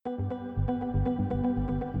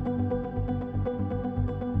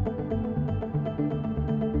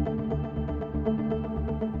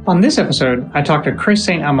On this episode, I talked to Chris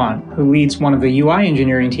St. Amant, who leads one of the UI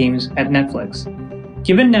engineering teams at Netflix.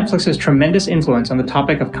 Given Netflix's tremendous influence on the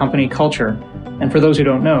topic of company culture, and for those who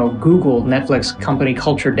don't know, Google Netflix Company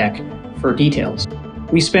Culture Deck for details,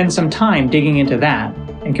 we spend some time digging into that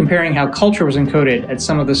and comparing how culture was encoded at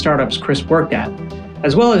some of the startups Chris worked at,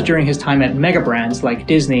 as well as during his time at mega brands like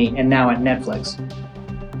Disney and now at Netflix.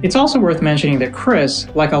 It's also worth mentioning that Chris,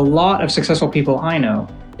 like a lot of successful people I know,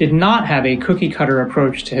 did not have a cookie-cutter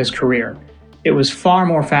approach to his career. It was far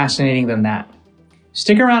more fascinating than that.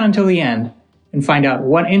 Stick around until the end and find out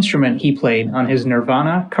what instrument he played on his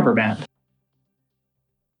Nirvana cover band.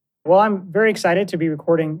 Well, I'm very excited to be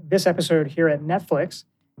recording this episode here at Netflix.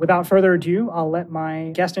 Without further ado, I'll let my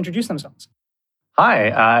guest introduce themselves. Hi,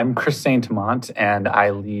 I'm Chris St. Amant, and I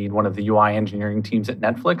lead one of the UI engineering teams at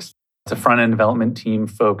Netflix. It's a front-end development team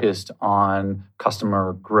focused on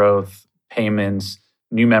customer growth, payments,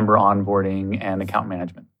 new member onboarding, and account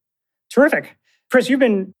management. Terrific. Chris, you've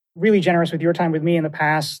been really generous with your time with me in the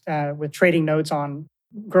past with trading notes on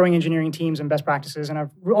growing engineering teams and best practices. And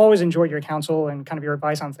I've always enjoyed your counsel and kind of your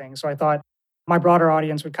advice on things. So I thought my broader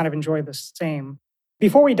audience would kind of enjoy the same.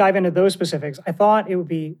 Before we dive into those specifics, I thought it would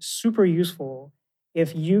be super useful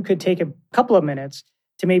if you could take a couple of minutes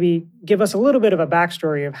to maybe give us a little bit of a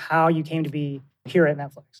backstory of how you came to be here at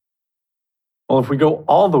Netflix. Well, if we go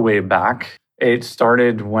all the way back, it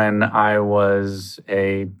started when I was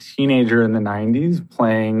a teenager in the 90s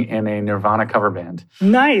playing in a Nirvana cover band.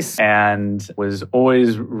 Nice. And was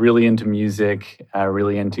always really into music,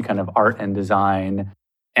 really into kind of art and design.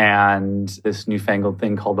 And this newfangled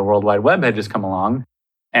thing called the World Wide Web had just come along.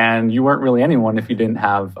 And you weren't really anyone if you didn't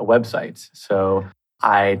have a website. So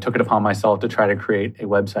I took it upon myself to try to create a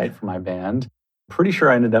website for my band. Pretty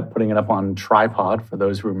sure I ended up putting it up on Tripod, for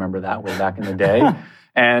those who remember that way back in the day.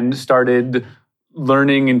 And started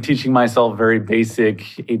learning and teaching myself very basic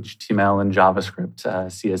HTML and JavaScript.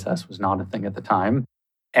 CSS was not a thing at the time.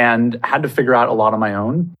 And had to figure out a lot on my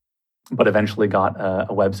own, but eventually got a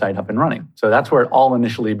website up and running. So that's where it all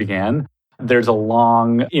initially began. There's a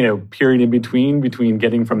long, period in between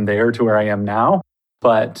getting from there to where I am now.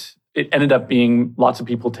 But it ended up being lots of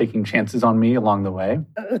people taking chances on me along the way.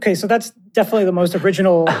 Okay, so that's definitely the most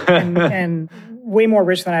original and way more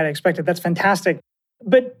rich than I'd expected. That's fantastic.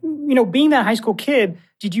 But, being that high school kid,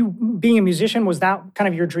 being a musician, was that kind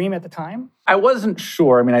of your dream at the time? I wasn't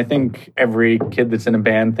sure. I think every kid that's in a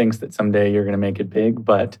band thinks that someday you're going to make it big,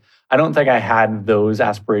 but I don't think I had those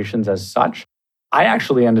aspirations as such. I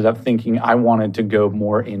actually ended up thinking I wanted to go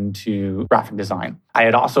more into graphic design. I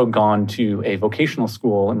had also gone to a vocational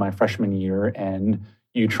school in my freshman year, and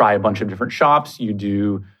you try a bunch of different shops. You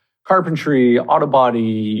do carpentry, auto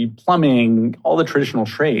body, plumbing, all the traditional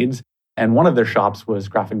trades. And one of their shops was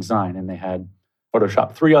graphic design, and they had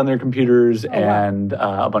Photoshop 3 on their computers and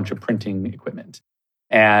a bunch of printing equipment.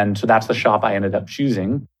 And so that's the shop I ended up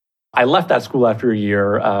choosing. I left that school after a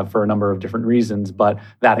year for a number of different reasons, but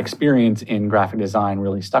that experience in graphic design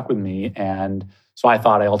really stuck with me. And so I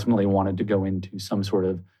thought I ultimately wanted to go into some sort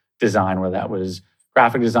of design, whether that was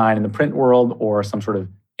graphic design in the print world or some sort of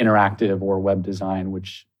interactive or web design,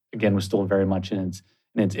 which again was still very much in its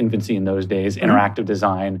infancy in those days. Mm-hmm. Interactive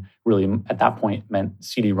design really at that point meant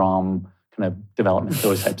CD-ROM kind of development,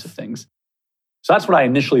 those types of things. So that's what I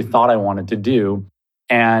initially thought I wanted to do.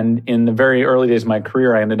 And in the very early days of my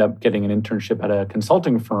career, I ended up getting an internship at a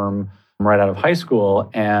consulting firm right out of high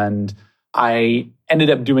school. And I ended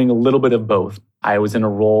up doing a little bit of both. I was in a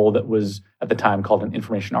role that was at the time called an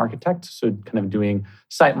information architect. So kind of doing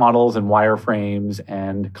site models and wireframes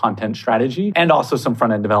and content strategy, and also some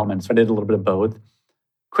front-end development. So I did a little bit of both.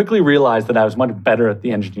 Quickly realized that I was much better at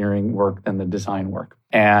the engineering work than the design work,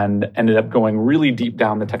 and ended up going really deep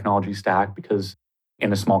down the technology stack, because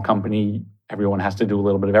in a small company, everyone has to do a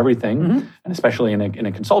little bit of everything. Mm-hmm. And especially in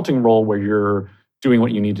a consulting role where you're doing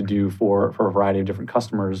what you need to do for a variety of different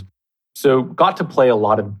customers. So got to play a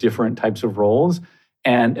lot of different types of roles,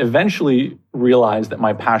 and eventually realized that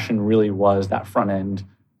my passion really was that front-end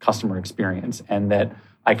customer experience, and that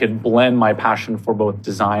I could blend my passion for both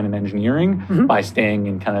design and engineering mm-hmm. by staying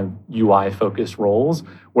in kind of UI-focused roles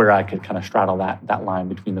where I could kind of straddle that line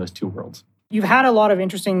between those two worlds. You've had a lot of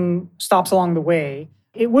interesting stops along the way.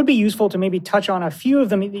 It would be useful to maybe touch on a few of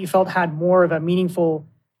them that you felt had more of a meaningful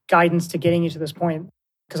guidance to getting you to this point,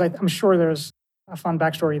 because I'm sure there's a fun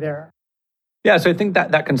backstory there. Yeah, so I think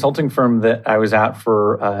that consulting firm that I was at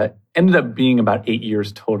for ended up being about 8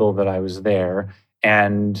 years total that I was there.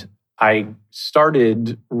 And I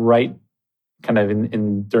started right kind of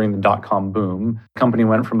in during the dot-com boom. The company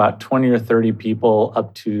went from about 20 or 30 people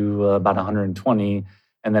up to about 120,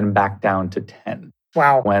 and then back down to 10.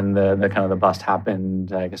 Wow. when the kind of the bust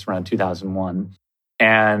happened, I guess around 2001.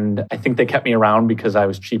 And I think they kept me around because I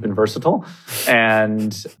was cheap and versatile.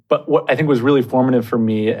 But what I think was really formative for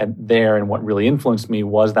me there and what really influenced me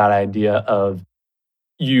was that idea of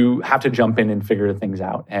you have to jump in and figure things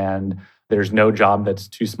out. And there's no job that's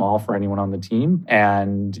too small for anyone on the team.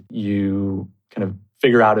 And you kind of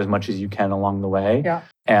figure out as much as you can along the way. Yeah.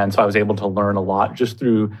 And so I was able to learn a lot just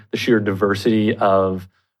through the sheer diversity of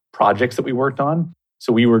projects that we worked on.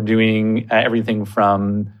 So we were doing everything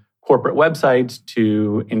from corporate websites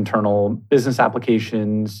to internal business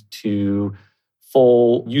applications to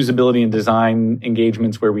full usability and design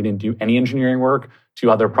engagements where we didn't do any engineering work to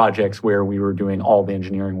other projects where we were doing all the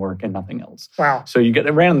engineering work and nothing else. Wow. So you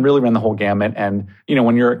really ran the whole gamut. And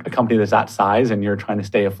when you're a company that's that size and you're trying to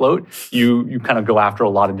stay afloat, you kind of go after a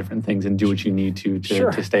lot of different things and do what you need to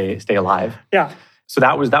Sure. to stay alive. Yeah. So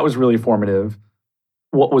that was really formative.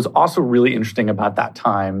 What was also really interesting about that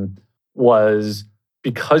time was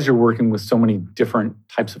because you're working with so many different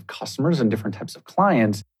types of customers and different types of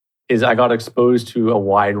clients, is I got exposed to a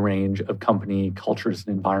wide range of company cultures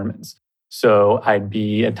and environments. So I'd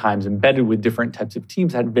be at times embedded with different types of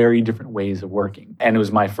teams that had very different ways of working. And it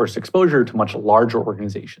was my first exposure to much larger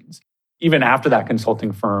organizations. Even after that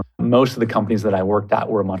consulting firm, most of the companies that I worked at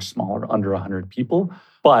were much smaller, under 100 people.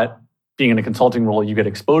 But being in a consulting role, you get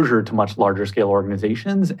exposure to much larger scale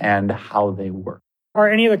organizations and how they work. Are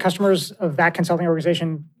any of the customers of that consulting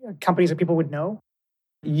organization companies that people would know?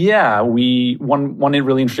 Yeah, one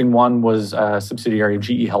really interesting one was a subsidiary of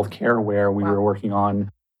GE Healthcare, where we were working on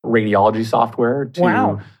radiology software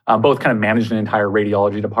to both kind of manage an entire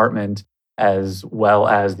radiology department, as well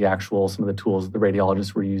as some of the tools that the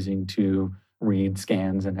radiologists were using to read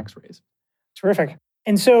scans and x-rays. Terrific.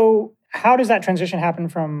 And so how does that transition happen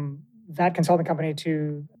from that consulting company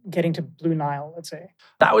to getting to Blue Nile, let's say?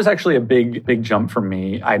 That was actually a big jump for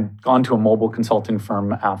me. I'd gone to a mobile consulting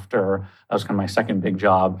firm after that was kind of my second big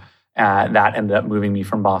job. That ended up moving me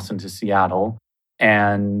from Boston to Seattle.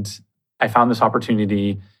 And I found this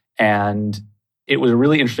opportunity, and it was a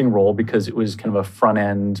really interesting role because it was kind of a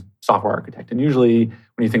front-end software architect. And usually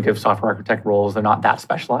when you think of software architect roles, they're not that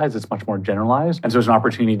specialized. It's much more generalized. And so it was an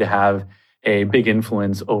opportunity to have a big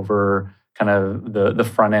influence over kind of the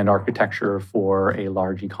front-end architecture for a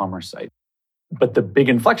large e-commerce site. But the big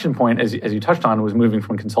inflection point, as you touched on, was moving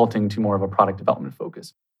from consulting to more of a product development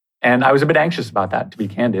focus. And I was a bit anxious about that, to be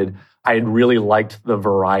candid. I had really liked the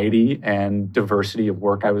variety and diversity of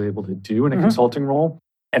work I was able to do in a consulting role.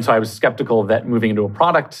 And so I was skeptical that moving into a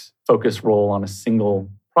product-focused role on a single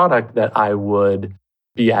product that I would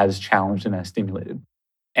be as challenged and as stimulated.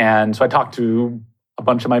 And so I talked to a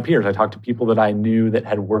bunch of my peers. I talked to people that I knew that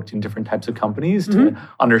had worked in different types of companies to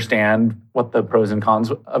understand what the pros and cons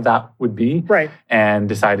of that would be, right, and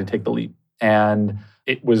decided to take the leap. And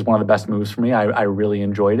it was one of the best moves for me. I really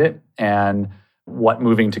enjoyed it. And what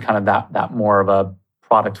moving to kind of that more of a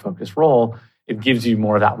product-focused role, it gives you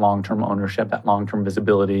more of that long-term ownership, that long-term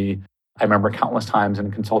visibility. I remember countless times in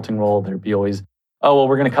a consulting role, there'd be always, oh, well,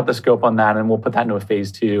 we're going to cut the scope on that and we'll put that into a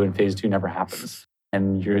phase 2, and phase 2 never happens.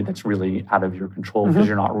 And that's really out of your control because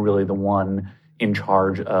you're not really the one in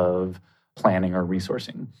charge of planning or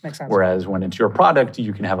resourcing. Makes sense. Whereas when it's your product,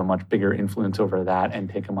 you can have a much bigger influence over that and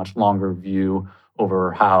take a much longer view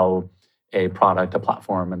over how a product, a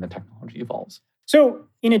platform, and the technology evolves. So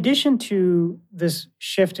in addition to this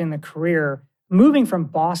shift in the career, moving from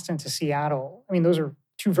Boston to Seattle, I mean, those are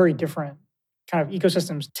two very different kind of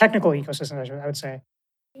ecosystems, technical ecosystems, I would say.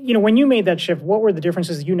 When you made that shift, what were the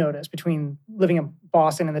differences you noticed between living in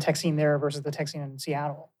Boston and the tech scene there versus the tech scene in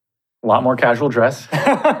Seattle? A lot more casual dress.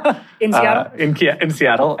 In Seattle? In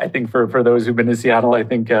Seattle. I think for those who've been to Seattle, I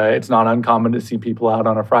think it's not uncommon to see people out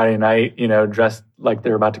on a Friday night, dressed like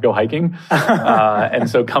they're about to go hiking. And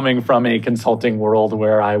so coming from a consulting world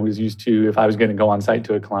where I was used to, if I was going to go on site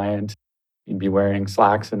to a client, you'd be wearing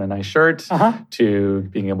slacks and a nice shirt, to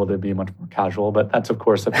being able to be much more casual. But that's, of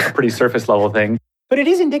course, a pretty surface level thing. But it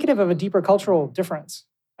is indicative of a deeper cultural difference,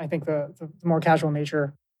 I think, the more casual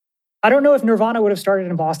nature. I don't know if Nirvana would have started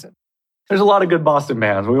in Boston. There's a lot of good Boston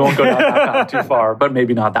bands. We won't go down that path too far, but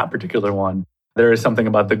maybe not that particular one. There is something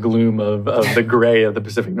about the gloom of the gray of the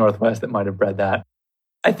Pacific Northwest that might have bred that.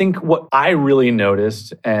 I think what I really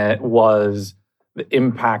noticed was the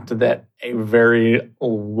impact that a very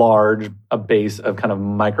large base of kind of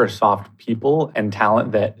Microsoft people and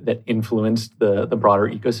talent that influenced the broader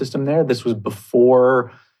ecosystem there. This was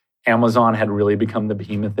before Amazon had really become the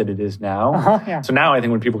behemoth that it is now. So now I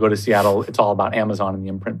think when people go to Seattle, it's all about Amazon and the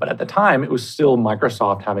imprint. But at the time, it was still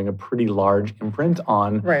Microsoft having a pretty large imprint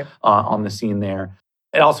on the scene there.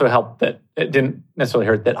 It also helped that it didn't necessarily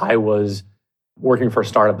hurt that I was working for a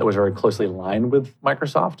startup that was very closely aligned with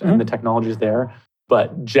Microsoft and the technologies there.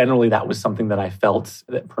 But generally, that was something that I felt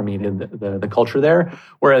that permeated the culture there.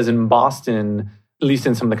 Whereas in Boston, at least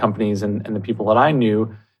in some of the companies and the people that I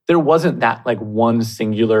knew, there wasn't that like one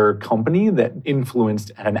singular company that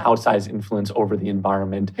had an outsized influence over the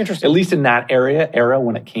environment. Interesting. At least in that era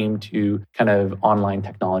when it came to kind of online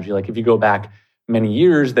technology. Like if you go back many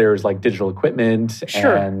years, there's like digital equipment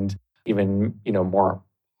and even, more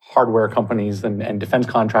hardware companies and defense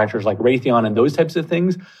contractors like Raytheon and those types of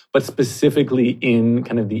things. But specifically in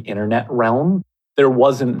kind of the internet realm, there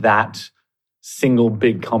wasn't that single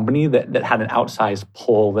big company that had an outsized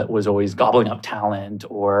pull that was always gobbling up talent,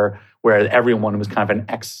 or where everyone was kind of an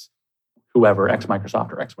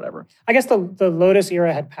ex-Microsoft or ex whatever. I guess the Lotus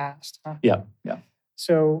era had passed. Huh? Yeah.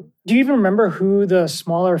 So do you even remember who the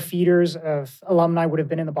smaller feeders of alumni would have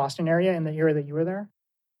been in the Boston area in the era that you were there?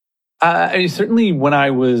 Certainly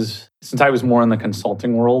since I was more in the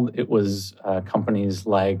consulting world, it was companies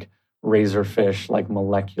like Razorfish, like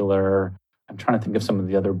Molecular. I'm trying to think of some of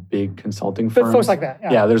the other big consulting firms. Folks like that.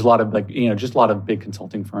 Yeah, there's a lot of just a lot of big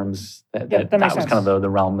consulting firms that was kind of the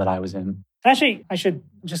realm that I was in. Actually, I should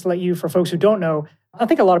just let you, for folks who don't know, I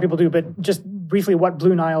think a lot of people do, but just briefly what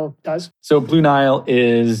Blue Nile does. So Blue Nile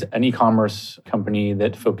is an e-commerce company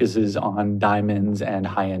that focuses on diamonds and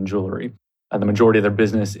high-end jewelry. The majority of their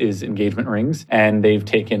business is engagement rings, and they've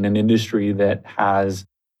taken an industry that has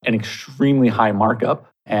an extremely high markup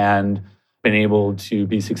and been able to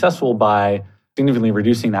be successful by significantly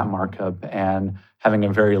reducing that markup and having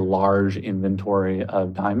a very large inventory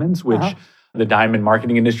of diamonds, which the diamond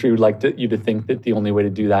marketing industry would like you to think that the only way to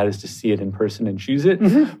do that is to see it in person and choose it.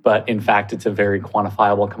 But in fact, it's a very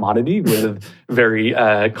quantifiable commodity with very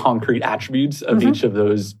concrete attributes of each of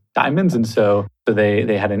those diamonds. And so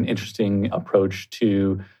they had an interesting approach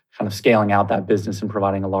to kind of scaling out that business and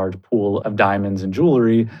providing a large pool of diamonds and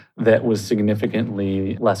jewelry that was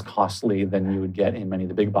significantly less costly than you would get in many of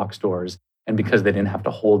the big box stores. And because they didn't have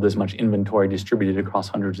to hold as much inventory distributed across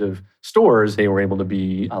hundreds of stores, they were able to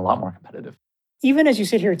be a lot more competitive. Even as you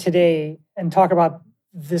sit here today and talk about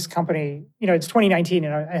this company, it's 2019,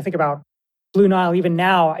 and I think about Blue Nile, even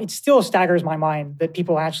now, it still staggers my mind that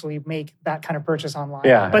people actually make that kind of purchase online.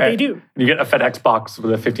 Yeah, but they do. You get a FedEx box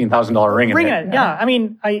with a $15,000 ring in it. Yeah. I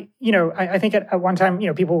mean, I think at one time,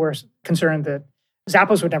 people were concerned that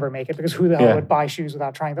Zappos would never make it because who the hell would buy shoes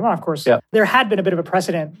without trying them on? Of course, there had been a bit of a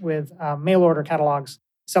precedent with mail order catalogs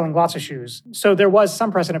selling lots of shoes. So there was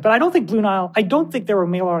some precedent, but I don't think there were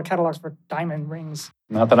mail order catalogs for diamond rings.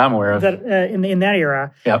 Not that I'm aware of. That in that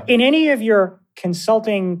era. Yep. In any of your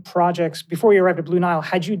consulting projects before you arrived at Blue Nile,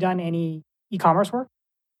 had you done any e-commerce work?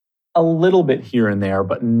 A little bit here and there,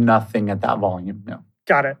 but nothing at that volume, no.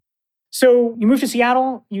 Got it. So you move to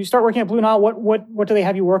Seattle, you start working at Blue Nile. What do they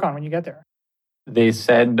have you work on when you get there? They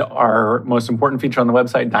said our most important feature on the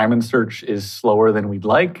website, diamond search, is slower than we'd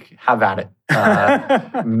like. Have at it.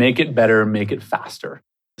 Make it better, make it faster.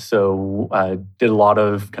 So did a lot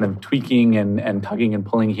of kind of tweaking and tugging and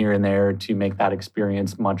pulling here and there to make that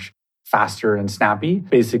experience much faster and snappy.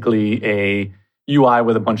 Basically a UI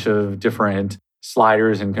with a bunch of different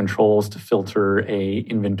sliders and controls to filter a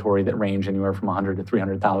inventory that range anywhere from 100 to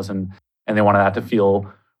 300,000. And they wanted that to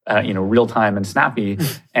feel real time and snappy.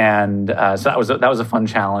 And so that was a fun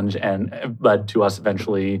challenge and led to us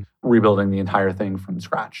eventually rebuilding the entire thing from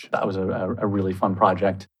scratch. That was a really fun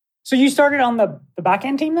project. So you started on the back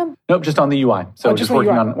end team then? Nope, just on the UI. So just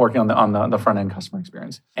working UI. on the front end customer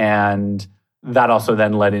experience. And that also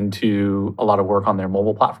then led into a lot of work on their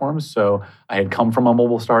mobile platforms. So I had come from a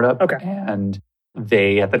mobile startup, and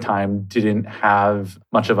they at the time didn't have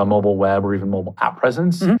much of a mobile web or even mobile app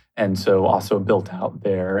presence. And so also built out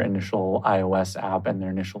their initial iOS app and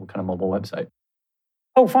their initial kind of mobile website.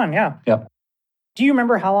 Oh, fun, yeah. Yep. Do you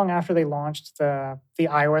remember how long after they launched the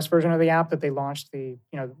iOS version of the app that they launched the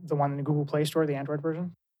one in the Google Play Store, the Android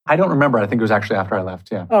version? I don't remember. I think it was actually after I left,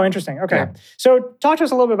 yeah. Oh, interesting. Okay. Yeah. So talk to us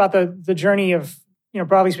a little bit about the journey of,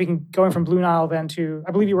 broadly speaking, going from Blue Nile then to,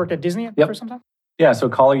 I believe you worked at Disney for some time? Yeah, so a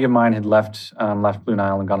colleague of mine had left Blue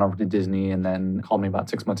Nile and gone over to Disney and then called me about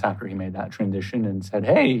 6 months after he made that transition and said,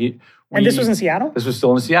 hey. And this was in Seattle? This was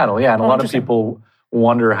still in Seattle, yeah. And a lot of people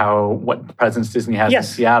wonder what presence Disney has in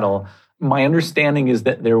Seattle. My understanding is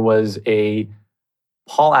that there was a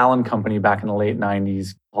Paul Allen company back in the late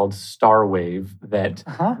 90s called Starwave that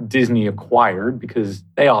Disney acquired because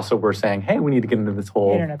they also were saying, hey, we need to get into this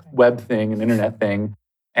whole web thing and internet thing.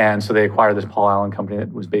 And so they acquired this Paul Allen company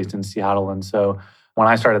that was based in Seattle. And so when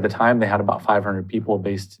I started at the time, they had about 500 people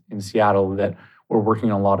based in Seattle that were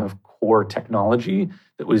working on a lot of core technology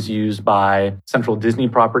that was used by central Disney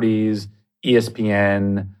properties,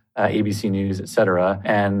 ESPN, ABC News, et cetera.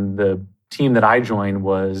 And the team that I joined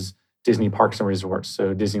was Disney Parks and Resorts,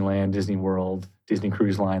 so Disneyland, Disney World, Disney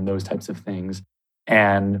Cruise Line, those types of things.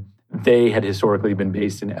 And they had historically been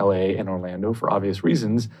based in LA and Orlando for obvious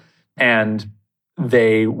reasons. And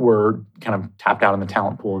they were kind of tapped out in the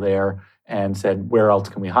talent pool there and said, where else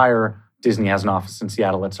can we hire? Disney has an office in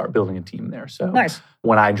Seattle. Let's start building a team there. So Nice.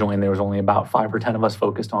 When I joined, there was only about 5 or 10 of us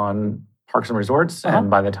focused on parks and resorts. And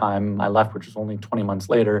by the time I left, which was only 20 months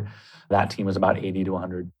later, that team was about 80 to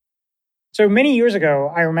 100. So many years ago,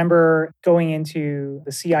 I remember going into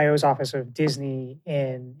the CIO's office of Disney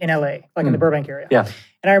in LA, like in the Burbank area. Yeah.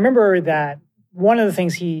 And I remember that one of the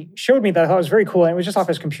things he showed me that I thought was very cool, and it was just off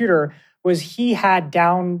his computer, was he had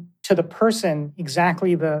down to the person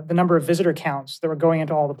exactly the number of visitor counts that were going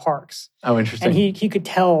into all the parks. Oh, interesting. And he could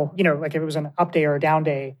tell, like if it was an up day or a down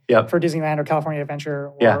day for Disneyland or California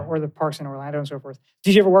Adventure or the parks in Orlando and so forth.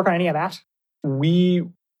 Did you ever work on any of that?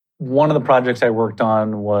 One of the projects I worked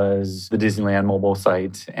on was the Disneyland mobile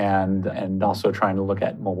site and also trying to look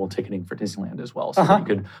at mobile ticketing for Disneyland as well. So that you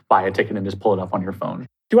could buy a ticket and just pull it up on your phone.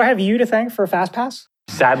 Do I have you to thank for FastPass?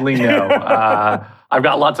 Sadly, no. I've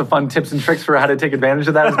got lots of fun tips and tricks for how to take advantage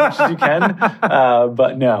of that as much as you can,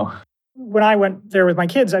 but no. When I went there with my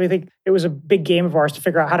kids, I think it was a big game of ours to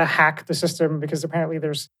figure out how to hack the system because apparently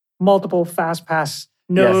there's multiple FastPass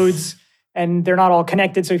nodes. Yes. And they're not all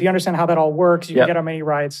connected. So if you understand how that all works, you can get on many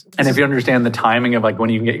rides. And if you understand the timing of like when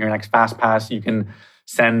you can get your next FastPass, you can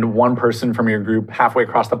send one person from your group halfway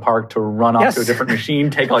across the park to run off to a different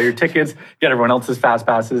machine, take all your tickets, get everyone else's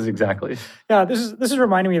FastPasses. Exactly. Yeah, this is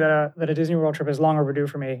reminding me that a Disney World trip is long overdue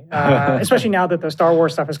for me, especially now that the Star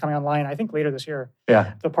Wars stuff is coming online. I think later this year.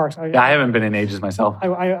 Yeah. The parks. I haven't been in ages myself.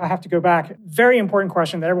 I have to go back. Very important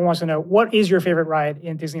question that everyone wants to know. What is your favorite ride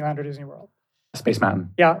in Disneyland or Disney World? Space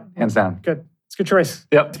Mountain. Yeah. Hands down. Good. It's a good choice.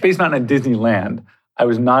 Yep. Space Mountain and Disneyland. I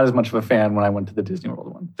was not as much of a fan when I went to the Disney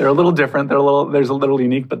World one. They're a little different. There's a little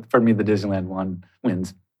unique, but for me, the Disneyland one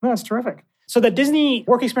wins. No, that's terrific. So the Disney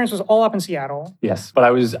work experience was all up in Seattle. Yes. But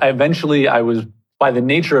I was by the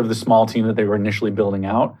nature of the small team that they were initially building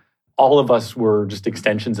out, all of us were just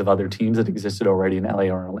extensions of other teams that existed already in LA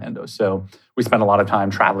or Orlando. So we spent a lot of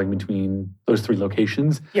time traveling between those 3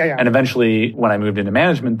 locations. Yeah. And eventually, when I moved into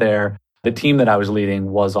management there, the team that I was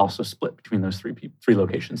leading was also split between those 3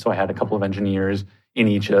 locations. So I had a couple of engineers in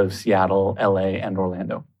each of Seattle, LA, and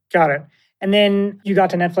Orlando. Got it. And then you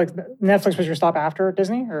got to Netflix. Netflix was your stop after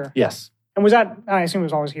Disney? Or? Yes. And was that, I assume it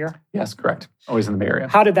was always here? Yes, correct. Always in the Bay Area.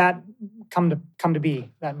 How did that come to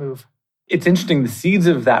be, that move? It's interesting. The seeds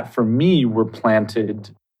of that for me were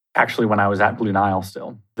planted actually when I was at Blue Nile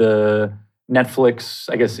still. The Netflix,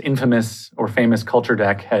 I guess, infamous or famous culture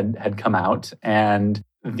deck had come out, and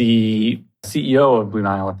the CEO of Blue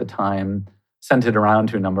Nile at the time sent it around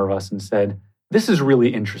to a number of us and said, this is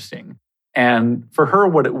really interesting. And for her,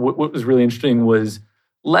 what was really interesting was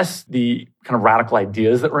less the kind of radical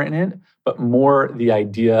ideas that were in it, but more the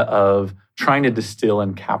idea of trying to distill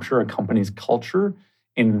and capture a company's culture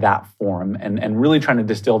in that form and really trying to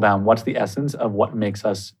distill down what's the essence of what makes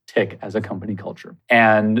us tick as a company culture.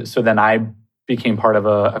 And so then I became part of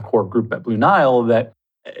a core group at Blue Nile that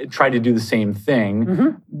tried to do the same thing.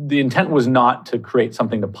 Mm-hmm. The intent was not to create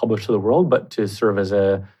something to publish to the world, but to serve as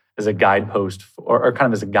a guidepost or kind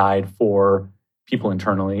of as a guide for people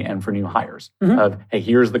internally and for new hires of, hey,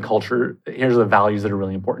 here's the culture, here's the values that are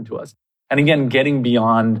really important to us. And again, getting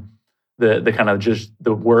beyond the kind of just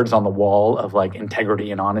the words on the wall of like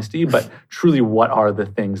integrity and honesty, but truly what are the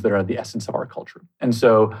things that are the essence of our culture. And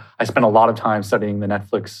so I spent a lot of time studying the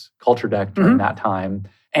Netflix culture deck during that time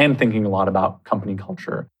and thinking a lot about company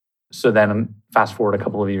culture. So then fast forward a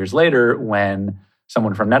couple of years later, when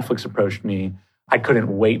someone from Netflix approached me, I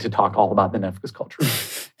couldn't wait to talk all about the Netflix culture.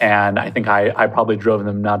 And I think I probably drove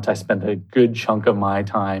them nuts. I spent a good chunk of my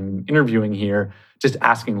time interviewing here, just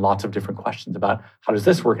asking lots of different questions about how does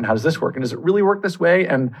this work and how does this work? And does it really work this way?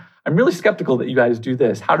 And I'm really skeptical that you guys do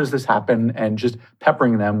this. How does this happen? And just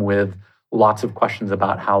peppering them with lots of questions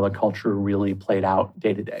about how the culture really played out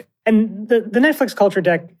day to day. And the Netflix culture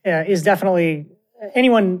deck is definitely,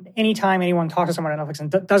 anytime anyone talks to someone at Netflix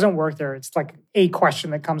and doesn't work there, it's like a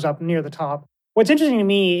question that comes up near the top. What's interesting to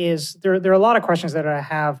me is there are a lot of questions that I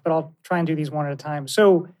have, but I'll try and do these one at a time.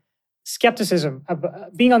 So skepticism,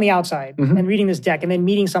 being on the outside and reading this deck and then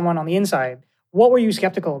meeting someone on the inside, what were you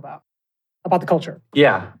skeptical about the culture?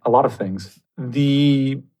 Yeah, a lot of things.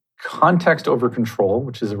 The context over control,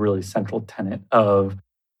 which is a really central tenet of,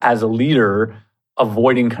 as a leader,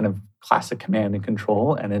 avoiding kind of classic command and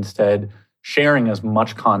control and instead sharing as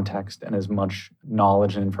much context and as much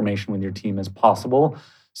knowledge and information with your team as possible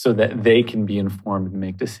so that they can be informed and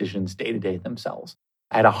make decisions day to day themselves.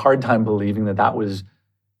 I had a hard time believing that that was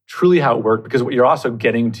truly how it worked, because what you're also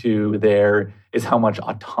getting to there is how much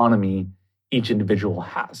autonomy each individual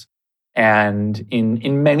has. And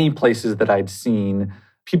in many places that I'd seen,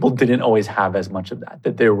 people didn't always have as much of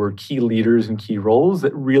that there were key leaders and key roles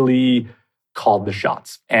that really called the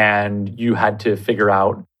shots. And you had to figure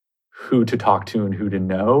out who to talk to and who to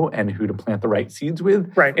know and who to plant the right seeds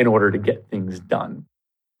with in order to get things done.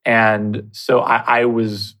 And so I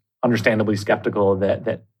was understandably skeptical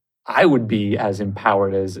that I would be as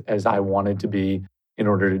empowered as I wanted to be in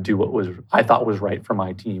order to do what I thought was right for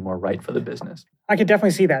my team or right for the business. I could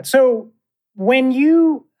definitely see that. So when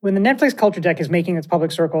the Netflix Culture Deck is making its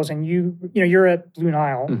public circles and you're at Blue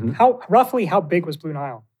Nile, how big was Blue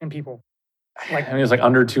Nile in people? It was like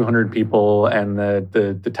under 200 people, and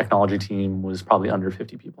the technology team was probably under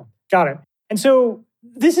 50 people. Got it. And so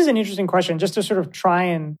this is an interesting question, just to sort of try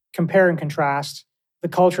and compare and contrast the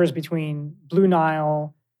cultures between Blue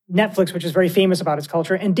Nile, Netflix, which is very famous about its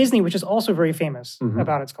culture, and Disney, which is also very famous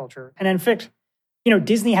about its culture. And in fact,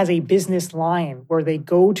 Disney has a business line where they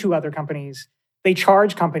go to other companies. They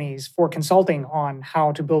charge companies for consulting on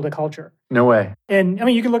how to build a culture. No way. And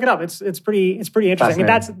you can look it up. It's pretty interesting.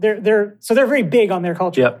 They're very big on their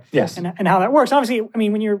culture. Yep. Yes. And how that works. Obviously,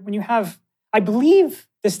 when you have, I believe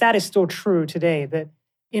the stat is still true today that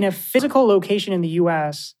in a physical location in the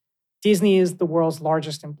US, Disney is the world's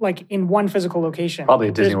largest, in one physical location. Probably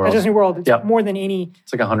at Disney World. At Disney World, it's more than any.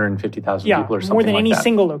 It's like 150,000 people or something more than like any that.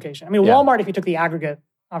 single location. Walmart, if you took the aggregate,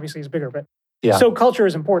 obviously is bigger, but so culture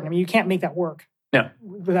is important. You can't make that work. No.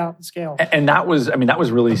 Without scale. And that was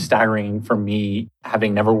really staggering for me,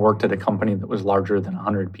 having never worked at a company that was larger than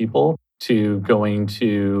 100 people, to going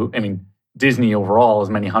to, Disney overall is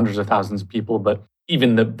many hundreds of thousands of people, but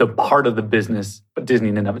even the part of the business, but Disney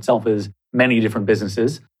in and of itself is many different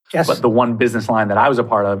businesses. Yes. But the one business line that I was a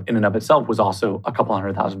part of in and of itself was also a couple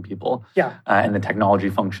 100,000 people. Yeah. And the technology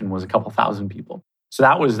function was a couple thousand people. So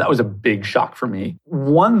that was a big shock for me.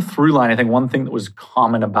 One through line, I think one thing that was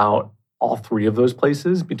common about all three of those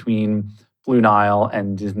places, between Blue Nile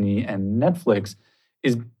and Disney and Netflix,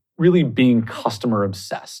 is really being customer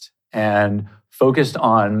obsessed and focused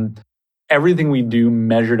on everything we do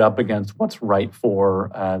measured up against what's right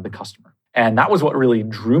for the customer. And that was what really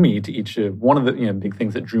drew me to one of the big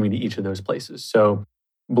things that drew me to each of those places. So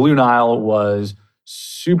Blue Nile was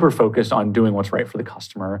super focused on doing what's right for the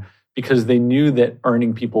customer, because they knew that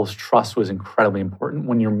earning people's trust was incredibly important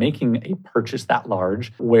when you're making a purchase that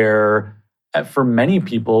large, where for many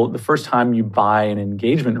people, the first time you buy an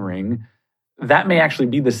engagement ring, that may actually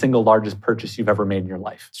be the single largest purchase you've ever made in your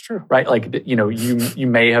life. It's true. Right? You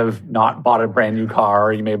may have not bought a brand new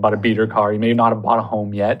car, you may have bought a beater car, you may not have bought a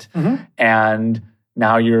home yet. Mm-hmm. And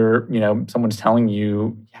now someone's telling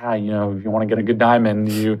you, if you want to get a good diamond,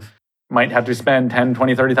 you might have to spend $10,000,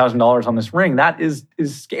 $20,000, $30,000 on this ring. That is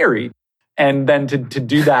scary. And then to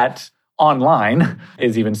do that online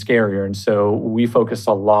is even scarier. And so we focus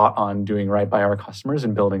a lot on doing right by our customers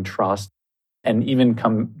and building trust. And even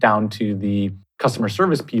come down to the customer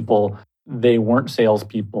service people, they weren't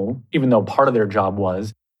salespeople, even though part of their job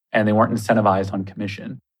was, and they weren't incentivized on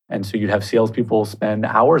commission. And so you'd have salespeople spend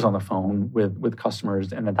hours on the phone with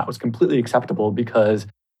customers, and that was completely acceptable, because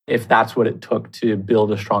if that's what it took to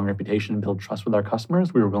build a strong reputation and build trust with our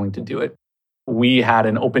customers, we were willing to do it. We had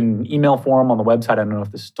an open email forum on the website. I don't know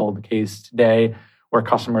if this is still the case today, where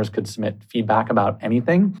customers could submit feedback about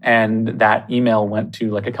anything. And that email went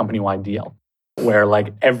to a company-wide DL, where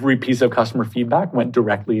every piece of customer feedback went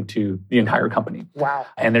directly to the entire company. Wow.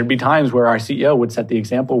 And there'd be times where our CEO would set the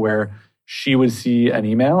example where she would see an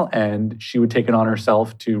email and she would take it on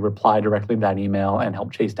herself to reply directly to that email and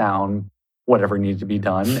help chase down whatever needed to be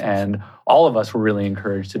done. And all of us were really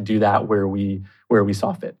encouraged to do that where we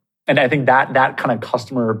saw fit. And I think that kind of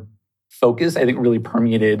customer focus, I think, really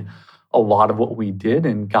permeated a lot of what we did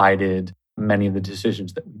and guided many of the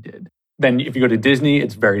decisions that we did. Then if you go to Disney,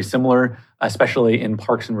 it's very similar, especially in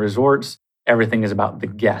parks and resorts. Everything is about the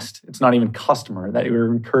guest. It's not even customer. That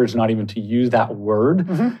we're encouraged not even to use that word.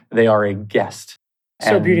 Mm-hmm. They are a guest.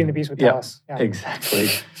 So Beauty and the Beast would tell us. Yeah, exactly.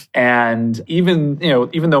 And even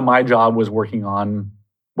though my job was working on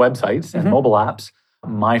websites and mobile apps,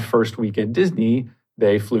 my first week at Disney,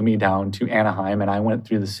 they flew me down to Anaheim, and I went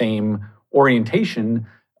through the same orientation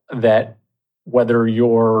that whether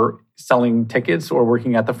you're selling tickets or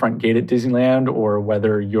working at the front gate at Disneyland, or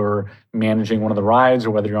whether you're managing one of the rides, or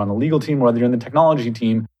whether you're on the legal team, or whether you're in the technology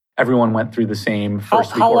team, everyone went through the same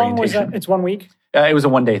first week orientation. How long was that? It's 1 week? It was a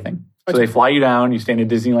one-day thing. So they fly you down, you stay in a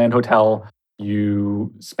Disneyland hotel,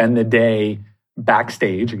 you spend the day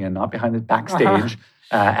backstage, again, not behind the backstage,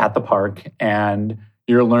 at the park, and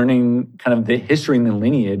You're learning kind of the history and the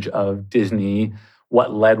lineage of Disney,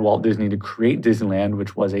 what led Walt Disney to create Disneyland,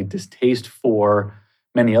 which was a distaste for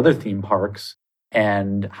many other theme parks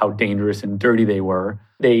and how dangerous and dirty they were.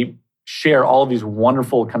 They share all of these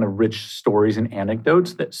wonderful kind of rich stories and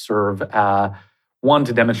anecdotes that serve, one,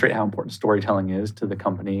 to demonstrate how important storytelling is to the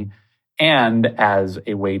company, and as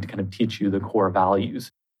a way to kind of teach you the core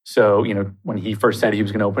values. So, when he first said he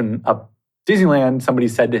was going to open up Disneyland, somebody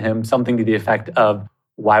said to him something to the effect of,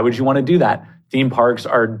 why would you want to do that? Theme parks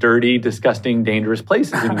are dirty, disgusting, dangerous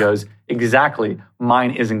places. And he goes, exactly.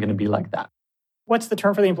 Mine isn't going to be like that. What's the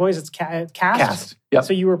term for the employees? It's cast? Cast. Yep.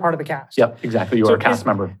 So you were part of the cast. Yep, exactly. You were a cast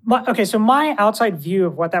member. So my outside view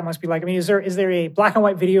of what that must be like, I mean, is there a black and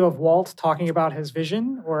white video of Walt talking about his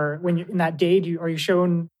vision? Or when you in that day, are you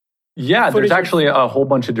shown? Yeah, there's actually a whole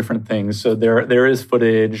bunch of different things. So there is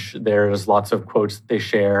footage, there's lots of quotes that they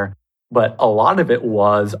share, but a lot of it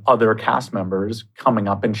was other cast members coming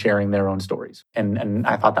up and sharing their own stories. And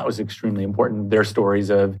I thought that was extremely important. Their stories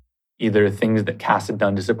of either things that cast had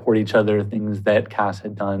done to support each other, things that cast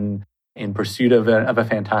had done in pursuit of a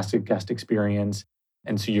fantastic guest experience.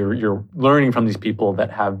 And so you're learning from these people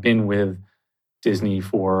that have been with Disney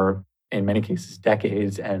for, in many cases,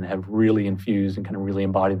 decades, and have really infused and kind of really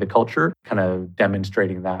embodied the culture, kind of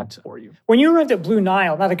demonstrating that for you. When you arrived at Blue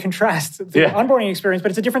Nile, not to contrast the onboarding experience,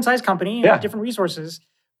 but it's a different size company, and different resources.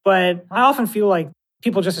 But I often feel like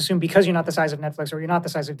people just assume because you're not the size of Netflix or you're not the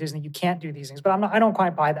size of Disney, you can't do these things. But I don't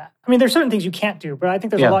quite buy that. I mean, there's certain things you can't do, but I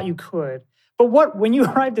think there's a lot you could. But when you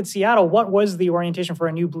arrived at Seattle, what was the orientation for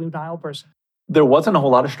a new Blue Nile person? There wasn't a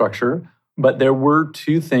whole lot of structure, but there were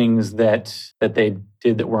two things that they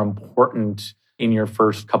did that were important in your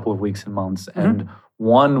first couple of weeks and months. Mm-hmm. And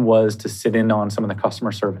one was to sit in on some of the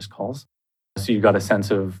customer service calls. So you got a sense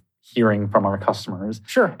of hearing from our customers.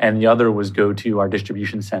 Sure. And the other was go to our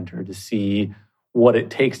distribution center to see what it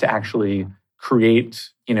takes to actually create,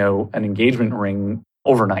 an engagement ring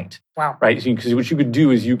overnight. Wow. Right? Because what you could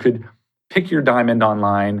do is you could pick your diamond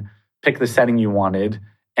online, pick the setting you wanted,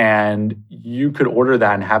 and you could order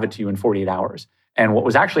that and have it to you in 48 hours. And what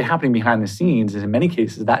was actually happening behind the scenes is in many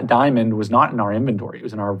cases, that diamond was not in our inventory. It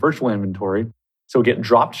was in our virtual inventory. So it would get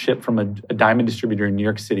dropped ship from a diamond distributor in New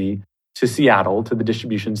York City to Seattle, to the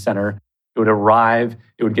distribution center. It would arrive,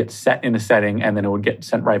 it would get set in a setting, and then it would get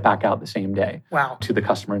sent right back out the same day to the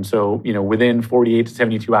customer. And so, within 48 to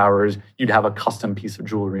 72 hours, you'd have a custom piece of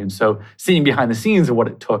jewelry. And so seeing behind the scenes of what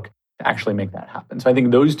it took to actually make that happen. So I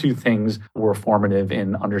think those two things were formative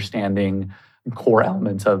in understanding core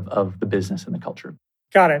elements of the business and the culture.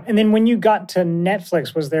 Got it. And then when you got to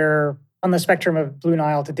Netflix, was there, on the spectrum of Blue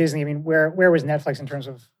Nile to Disney, I mean, where was Netflix in terms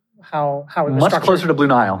of how it was much structured? Closer to Blue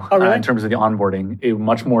Nile really? In terms of the onboarding. It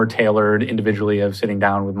much more tailored individually of sitting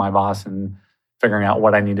down with my boss and figuring out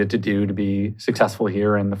what I needed to do to be successful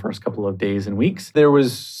here in the first couple of days and weeks. There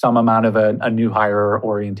was some amount of a new hire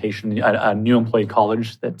orientation, a new employee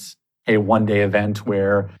college that's a one-day event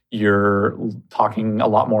where you're talking a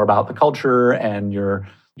lot more about the culture and you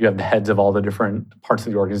have the heads of all the different parts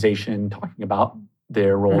of the organization talking about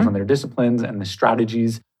their roles and their disciplines and the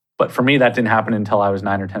strategies. But for me, that didn't happen until I was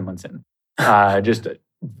 9 or 10 months in. Just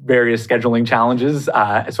various scheduling challenges.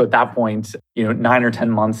 So at that point, 9 or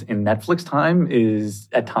 10 months in Netflix time is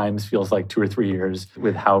at times feels like 2 or 3 years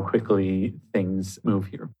with how quickly things move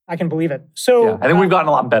here. I can believe it. So I think we've gotten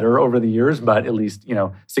a lot better over the years, but at least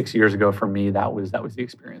 6 years ago for me, that was the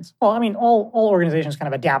experience. Well, I mean, all organizations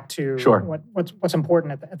kind of adapt to what's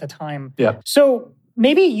important at the time. Yeah. So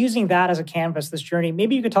maybe using that as a canvas, this journey,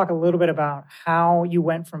 maybe you could talk a little bit about how you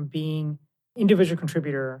went from being individual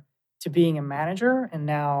contributor to being a manager and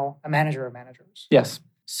now a manager of managers. Yes.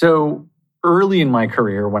 So early in my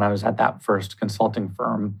career, when I was at that first consulting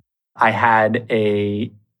firm, I had a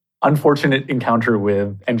unfortunate encounter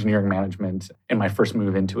with engineering management in my first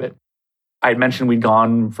move into it. I had mentioned we'd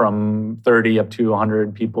gone from 30 up to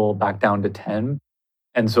 100 people back down to 10.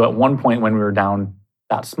 And so at one point when we were down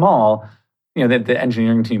that small, the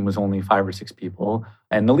engineering team was only 5 or 6 people.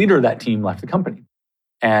 And the leader of that team left the company.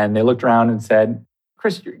 And they looked around and said,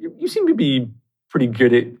 Chris, you seem to be pretty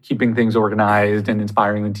good at keeping things organized and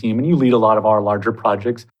inspiring the team, and you lead a lot of our larger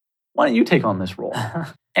projects. Why don't you take on this role?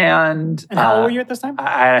 And how old were you at this time?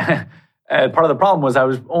 Part of the problem was I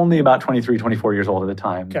was only about 23, 24 years old at the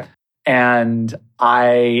time. Okay. And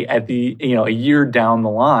a year down the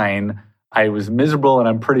line, I was miserable, and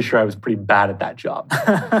I'm pretty sure I was pretty bad at that job.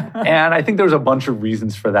 And I think there was a bunch of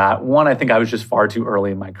reasons for that. One, I think I was just far too early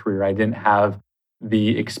in my career. I didn't have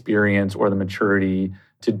the experience or the maturity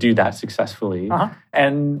to do that successfully.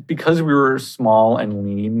 And because we were small and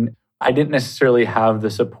lean, I didn't necessarily have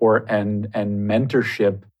the support and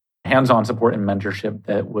mentorship hands-on support and mentorship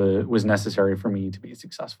that was necessary for me to be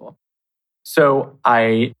successful. So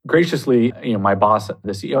I graciously, my boss,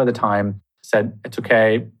 the CEO at the time, said, it's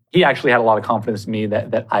okay. He actually had a lot of confidence in me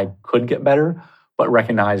that I could get better, but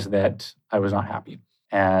recognized that I was not happy.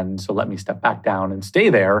 And so let me step back down and stay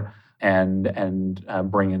there and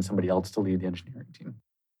bring in somebody else to lead the engineering team.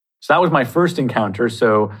 So that was my first encounter.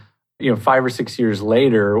 So 5 or 6 years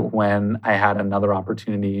later, when I had another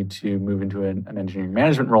opportunity to move into an engineering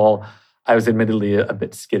management role, I was admittedly a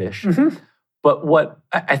bit skittish. Mm-hmm. But what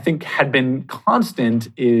I think had been constant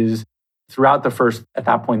is throughout the first, at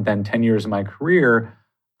that point then, 10 years of my career,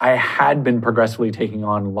 I had been progressively taking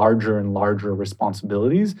on larger and larger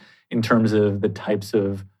responsibilities in terms of the types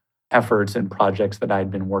of efforts and projects that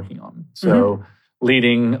I'd been working on. So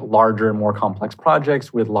leading larger and more complex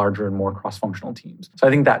projects with larger and more cross-functional teams. So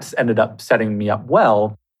I think that's ended up setting me up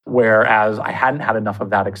well, whereas I hadn't had enough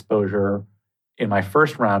of that exposure in my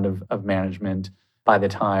first round of management. By the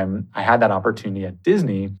time I had that opportunity at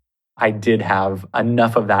Disney, I did have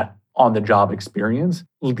enough of that on-the-job experience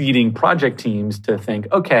leading project teams to think,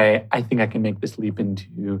 okay, I think I can make this leap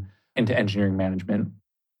into engineering management.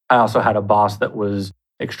 I also had a boss that was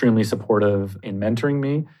extremely supportive in mentoring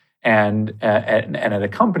me and at a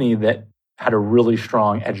company that had a really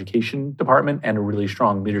strong education department and a really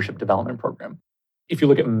strong leadership development program. If you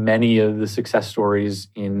look at many of the success stories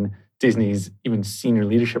in Disney's even senior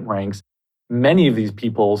leadership ranks, many of these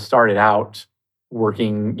people started out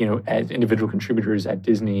working, as individual contributors at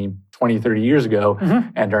Disney 20, 30 years ago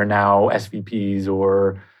and are now SVPs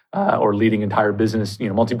or leading entire business,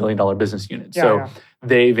 multi-billion-dollar business units.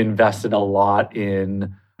 They've invested a lot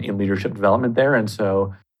in leadership development there. And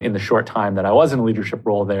so in the short time that I was in a leadership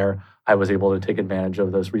role there, I was able to take advantage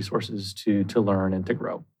of those resources to learn and to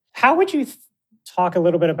grow. How would you talk a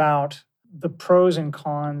little bit about the pros and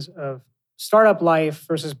cons of startup life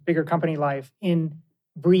versus bigger company life in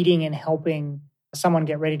breeding and helping someone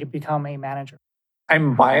get ready to become a manager?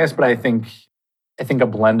 I'm biased, but I think a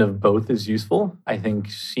blend of both is useful. I think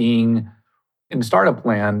seeing in startup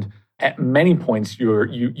land, at many points, you're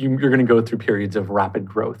going to go through periods of rapid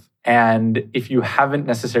growth. And if you haven't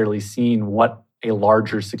necessarily seen what a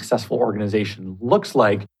larger, successful organization looks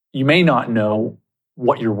like, you may not know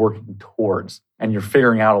what you're working towards. And you're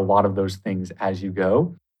figuring out a lot of those things as you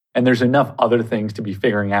go. And there's enough other things to be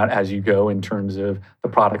figuring out as you go in terms of the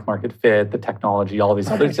product market fit, the technology, all these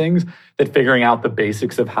other things, that figuring out the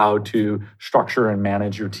basics of how to structure and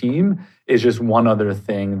manage your team is just one other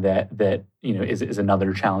thing that is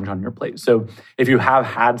another challenge on your plate. So if you have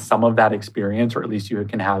had some of that experience, or at least you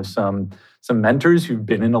can have some mentors who've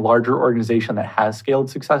been in a larger organization that has scaled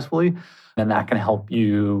successfully, then that can help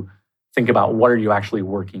you think about what are you actually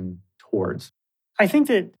working towards. I think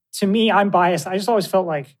that, to me, I'm biased. I just always felt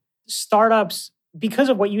like startups, because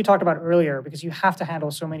of what you talked about earlier, because you have to handle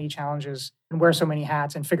so many challenges and wear so many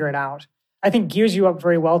hats and figure it out, I think gears you up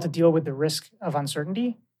very well to deal with the risk of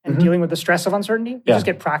uncertainty and dealing with the stress of uncertainty. You just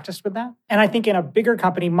get practiced with that. And I think in a bigger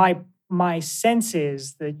company, my sense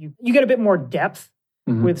is that you get a bit more depth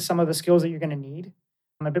with some of the skills that you're going to need,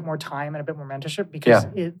 and a bit more time and a bit more mentorship, because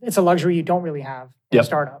it's a luxury you don't really have in a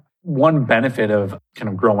startup. One benefit of kind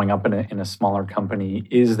of growing up in a smaller company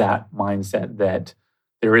is that mindset that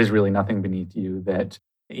there is really nothing beneath you, that,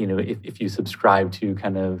 if you subscribe to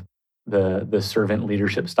kind of the servant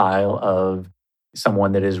leadership style of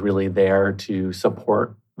someone that is really there to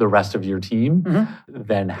support the rest of your team,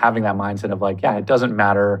 then having that mindset of like, it doesn't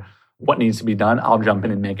matter what needs to be done, I'll jump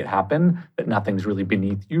in and make it happen, that nothing's really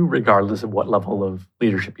beneath you, regardless of what level of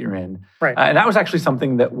leadership you're in. Right. And that was actually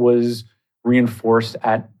something that was reinforced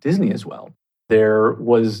at Disney as well. There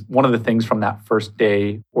was one of the things from that first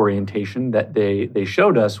day orientation that they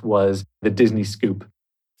showed us was the Disney Scoop,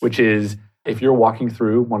 which is if you're walking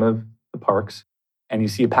through one of the parks and you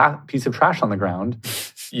see a piece of trash on the ground,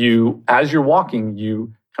 as you're walking,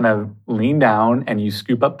 you kind of lean down and you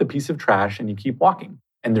scoop up the piece of trash and you keep walking.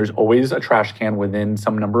 And there's always a trash can within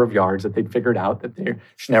some number of yards that they'd figured out that there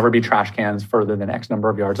should never be trash cans further than X number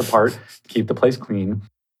of yards apart to keep the place clean.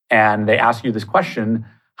 And they ask you this question,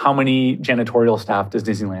 how many janitorial staff does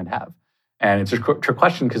Disneyland have? And it's a trick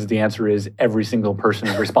question because the answer is every single person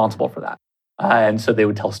is responsible for that. And so they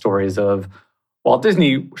would tell stories of Walt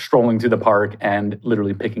Disney strolling through the park and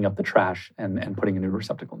literally picking up the trash and putting a new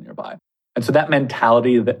receptacle nearby. And so that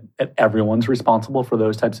mentality that everyone's responsible for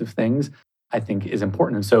those types of things, I think is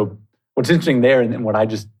important. And so what's interesting there and what I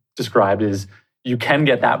just described is you can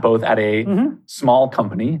get that both at a small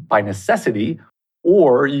company by necessity,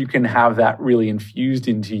 or you can have that really infused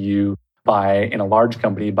into you in a large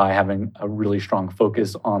company by having a really strong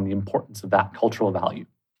focus on the importance of that cultural value.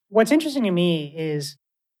 What's interesting to me is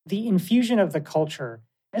the infusion of the culture,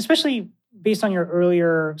 especially based on your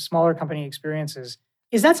earlier smaller company experiences,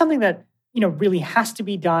 is that something that, really has to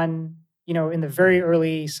be done, in the very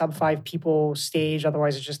early sub 5 people stage,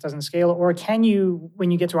 otherwise it just doesn't scale? Or can you, when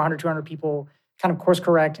you get to 100, 200 people, kind of course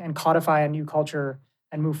correct and codify a new culture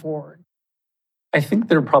and move forward? I think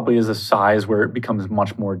there probably is a size where it becomes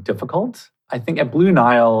much more difficult. I think at Blue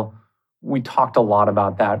Nile, we talked a lot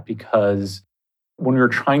about that because when we were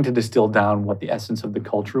trying to distill down what the essence of the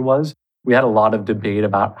culture was, we had a lot of debate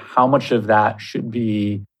about how much of that should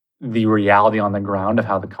be the reality on the ground of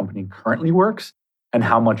how the company currently works and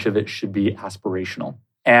how much of it should be aspirational.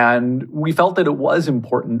 And we felt that it was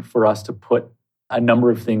important for us to put a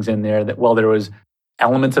number of things in there that, well, there was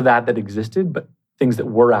elements of that existed, but things that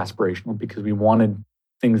were aspirational because we wanted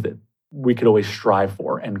things that we could always strive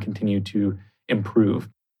for and continue to improve.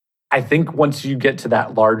 I think once you get to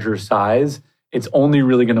that larger size, it's only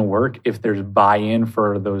really going to work if there's buy-in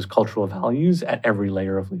for those cultural values at every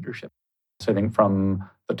layer of leadership. So I think from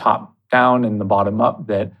the top down and the bottom up,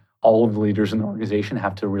 that all of the leaders in the organization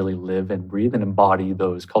have to really live and breathe and embody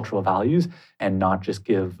those cultural values and not just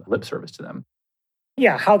give lip service to them.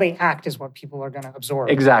 Yeah, how they act is what people are going to absorb.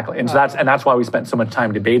 Exactly. And so that's why we spent so much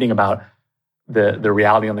time debating about the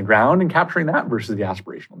reality on the ground and capturing that versus the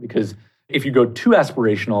aspirational. Because if you go too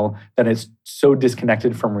aspirational, then it's so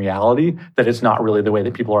disconnected from reality that it's not really the way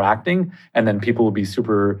that people are acting. And then people will be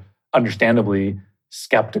super understandably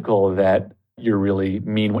skeptical that you really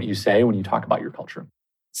mean what you say when you talk about your culture.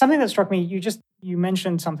 Something that struck me, you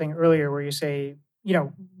mentioned something earlier where you say,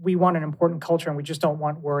 we want an important culture and we just don't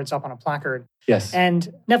want words up on a placard. Yes.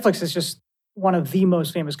 And Netflix is just one of the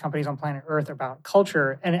most famous companies on planet Earth about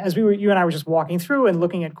culture. And as you and I were just walking through and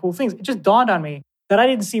looking at cool things, it just dawned on me that I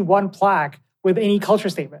didn't see one plaque with any culture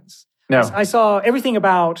statements. No. I saw everything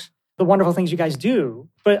about the wonderful things you guys do,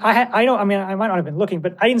 but I might not have been looking,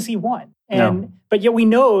 but I didn't see one. But yet we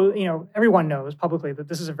know, everyone knows publicly that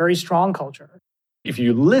this is a very strong culture. If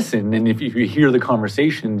you listen and if you hear the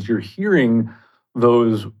conversations, you're hearing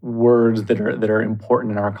those words that are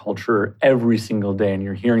important in our culture every single day, and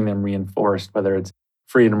you're hearing them reinforced, whether it's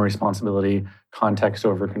freedom, responsibility, context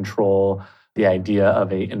over control, the idea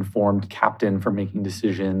of an informed captain for making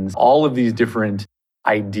decisions, all of these different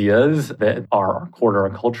ideas that are core to our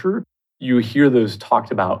culture, you hear those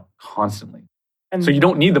talked about constantly. And so you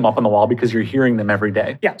don't need them up on the wall because you're hearing them every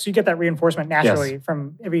day. Yeah, so you get that reinforcement naturally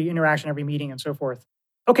from every interaction, every meeting, and so forth.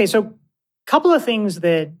 Okay, so a couple of things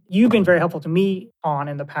that you've been very helpful to me on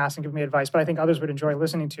in the past and given me advice, but I think others would enjoy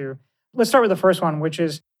listening to. Let's start with the first one, which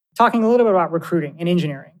is talking a little bit about recruiting and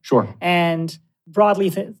engineering. Sure. And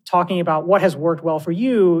broadly talking about what has worked well for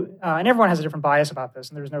you. And everyone has a different bias about this,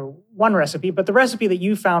 and there's no one recipe, but the recipe that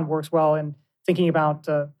you found works well in thinking about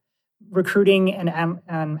recruiting and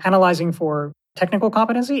analyzing for technical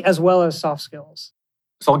competency as well as soft skills.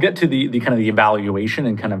 So I'll get to the kind of the evaluation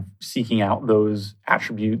and kind of seeking out those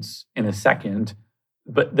attributes in a second.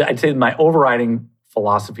 But I'd say my overriding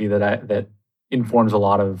philosophy that informs a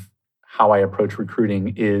lot of how I approach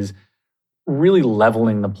recruiting is really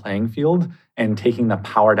leveling the playing field and taking the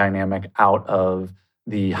power dynamic out of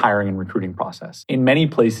the hiring and recruiting process. In many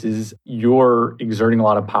places, you're exerting a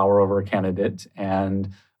lot of power over a candidate and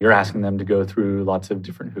you're asking them to go through lots of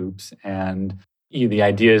different hoops. And the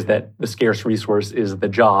idea is that the scarce resource is the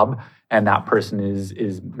job, and that person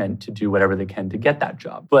is meant to do whatever they can to get that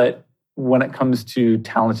job. But when it comes to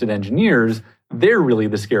talented engineers, they're really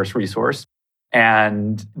the scarce resource.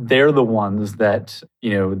 And they're the ones that,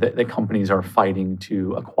 that companies are fighting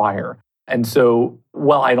to acquire. And so,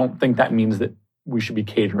 while I don't think that means that we should be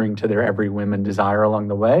catering to their every whim and desire along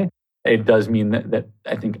the way, it does mean that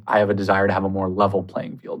I think I have a desire to have a more level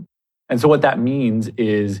playing field. And so what that means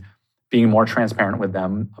is being more transparent with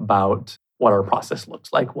them about what our process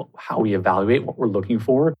looks like, how we evaluate what we're looking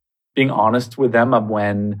for, being honest with them of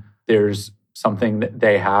when there's something that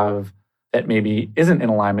they have that maybe isn't in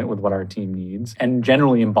alignment with what our team needs, and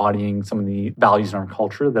generally embodying some of the values in our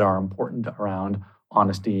culture that are important around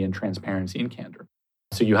honesty and transparency and candor.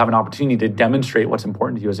 So you have an opportunity to demonstrate what's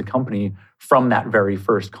important to you as a company from that very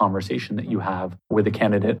first conversation that you have with a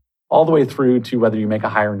candidate, all the way through to whether you make a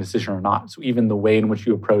hiring decision or not. So even the way in which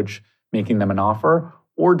you approach making them an offer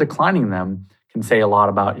or declining them can say a lot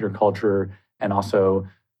about your culture, and also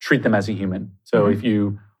treat them as a human. So if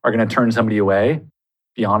you are going to turn somebody away,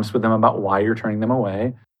 be honest with them about why you're turning them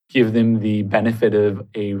away. Give them the benefit of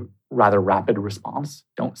a rather rapid response.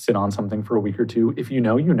 Don't sit on something for a week or two. If you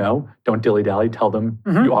know, you know. Don't dilly-dally. Tell them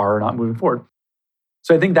you are or not moving forward.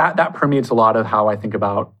 So I think that permeates a lot of how I think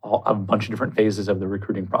about a bunch of different phases of the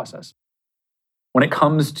recruiting process. When it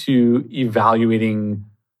comes to evaluating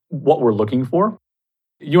what we're looking for,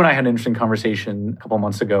 You and I had an interesting conversation a couple of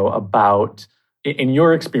months ago about, in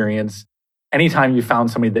your experience, anytime you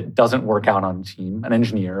found somebody that doesn't work out on a team, an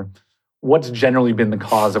engineer, what's generally been the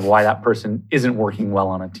cause of why that person isn't working well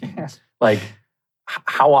on a team? Yes. Like,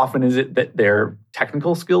 how often is it that their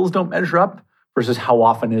technical skills don't measure up versus how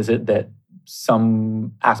often is it that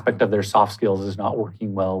some aspect of their soft skills is not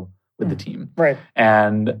working well with the team? Right.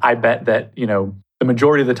 And I bet that, the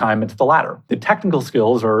majority of the time it's the latter. The technical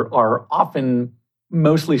skills are often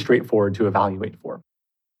mostly straightforward to evaluate for.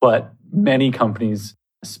 But many companies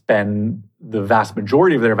spend the vast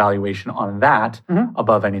majority of their evaluation on that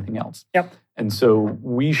above anything else. Yep. And so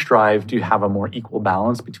we strive to have a more equal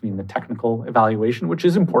balance between the technical evaluation, which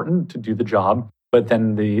is important to do the job, but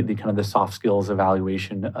then the kind of the soft skills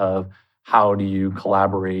evaluation of how do you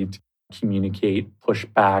collaborate, communicate, push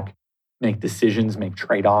back, make decisions, make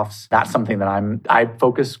trade-offs. That's something that I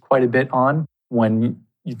focus quite a bit on. When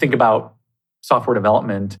you think about software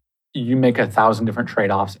development, you make 1,000 different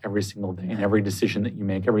trade-offs every single day. And every decision that you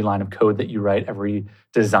make, every line of code that you write, every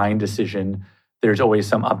design decision, there's always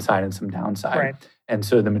some upside and some downside. Right. And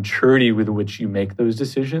so the maturity with which you make those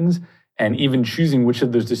decisions, and even choosing which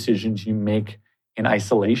of those decisions you make in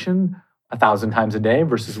isolation 1,000 times a day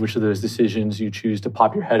versus which of those decisions you choose to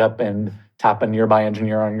pop your head up and tap a nearby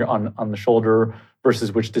engineer on the shoulder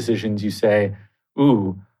versus which decisions you say,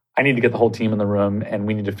 ooh, I need to get the whole team in the room and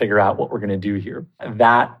we need to figure out what we're going to do here.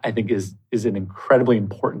 That, I think, is an incredibly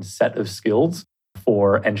important set of skills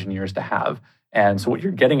for engineers to have. And so what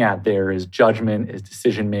you're getting at there is judgment, is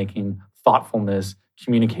decision-making, thoughtfulness,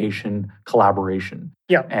 communication, collaboration.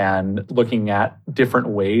 Yeah. And looking at different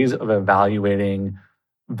ways of evaluating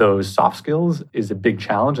those soft skills is a big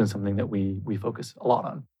challenge and something that we focus a lot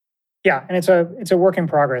on. Yeah, and it's a work in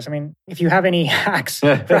progress. I mean, if you have any hacks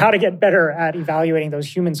for how to get better at evaluating those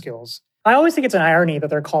human skills, I always think it's an irony that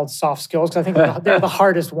they're called soft skills because I think they're the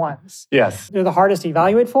hardest ones. Yes. They're the hardest to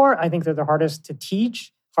evaluate for. I think they're the hardest to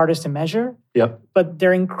teach, hardest to measure. Yep. But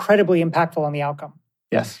they're incredibly impactful on the outcome.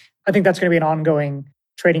 Yes. I think that's going to be an ongoing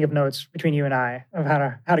trading of notes between you and I of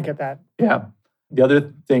how to get that. Yeah. The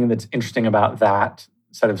other thing that's interesting about that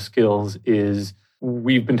set of skills is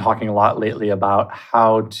we've been talking a lot lately about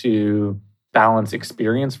how to balance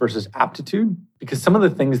experience versus aptitude, because some of the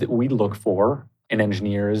things that we look for in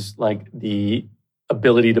engineers, like the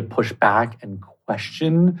ability to push back and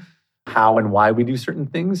question how and why we do certain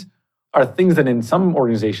things, are things that in some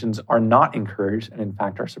organizations are not encouraged and in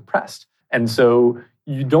fact are suppressed. And so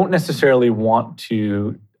you don't necessarily want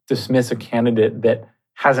to dismiss a candidate that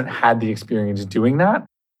hasn't had the experience doing that,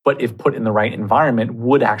 but if put in the right environment,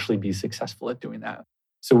 would actually be successful at doing that.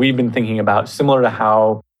 So we've been thinking about, similar to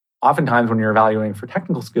how oftentimes when you're evaluating for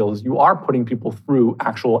technical skills, you are putting people through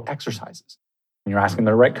actual exercises. And you're asking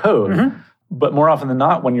them to write code. But more often than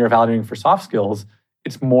not, when you're evaluating for soft skills,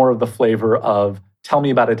 it's more of the flavor of, tell me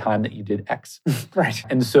about a time that you did X. Right.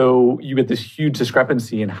 And so you get this huge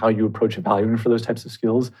discrepancy in how you approach evaluating for those types of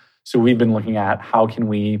skills. So we've been looking at how can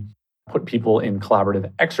we put people in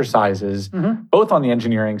collaborative exercises, both on the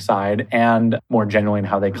engineering side and more generally in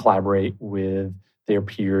how they collaborate with their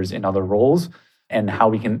peers in other roles, and how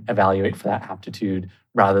we can evaluate for that aptitude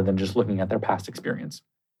rather than just looking at their past experience.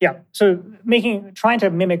 Yeah. So trying to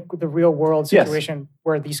mimic the real world situation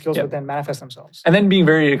where these skills would then manifest themselves. And then being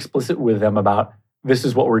very explicit with them about, this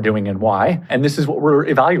is what we're doing and why, and this is what we're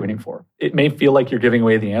evaluating for. It may feel like you're giving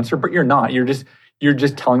away the answer, but you're not. You're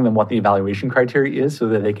just telling them what the evaluation criteria is so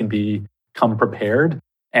that they can become prepared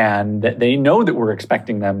and that they know that we're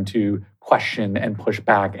expecting them to question and push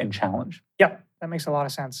back and challenge. Yep, that makes a lot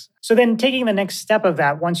of sense. So then taking the next step of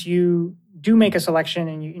that, once you do make a selection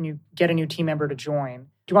and you get a new team member to join,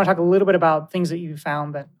 do you want to talk a little bit about things that you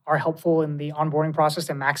found that are helpful in the onboarding process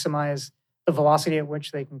to maximize the velocity at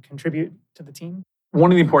which they can contribute to the team?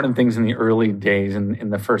 One of the important things in the early days,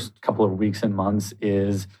 in the first couple of weeks and months,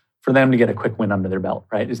 is for them to get a quick win under their belt,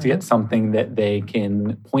 right? Is to get something that they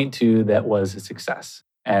can point to that was a success.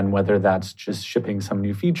 And whether that's just shipping some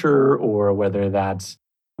new feature or whether that's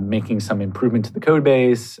making some improvement to the code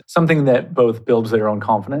base, something that both builds their own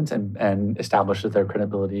confidence and establishes their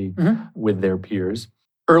credibility with their peers.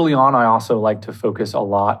 Early on, I also like to focus a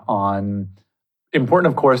lot on,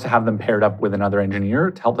 important, of course, to have them paired up with another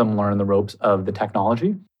engineer to help them learn the ropes of the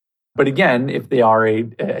technology. But again, if they are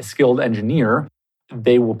a skilled engineer,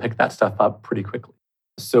 they will pick that stuff up pretty quickly.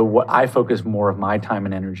 So what I focus more of my time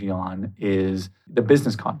and energy on is the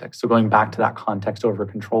business context. So going back to that context over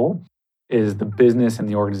control is the business and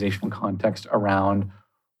the organizational context around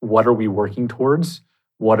what are we working towards?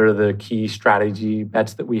 What are the key strategy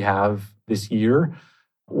bets that we have this year?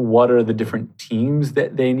 What are the different teams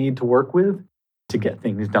that they need to work with to get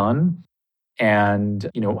things done? and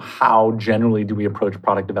how generally do we approach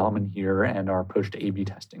product development here and our approach to A/B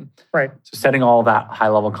testing. Right. So setting all that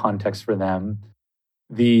high-level context for them.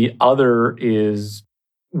 The other is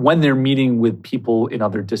when they're meeting with people in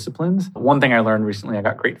other disciplines. One thing I learned recently, I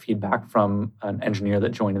got great feedback from an engineer that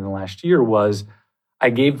joined in the last year, was I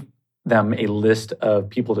gave them a list of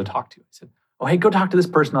people to talk to. I said, oh, hey, go talk to this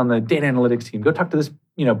person on the data analytics team. Go talk to this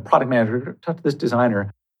product manager. Go talk to this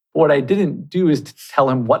designer. What I didn't do is to tell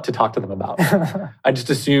him what to talk to them about. I just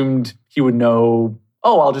assumed he would know,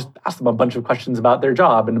 I'll just ask them a bunch of questions about their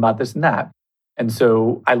job and about this and that. And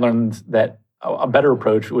so I learned that a better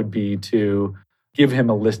approach would be to give him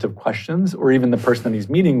a list of questions, or even the person that he's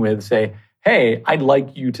meeting with say, hey, I'd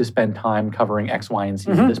like you to spend time covering X, Y, and Z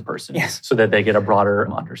with this person, so that they get a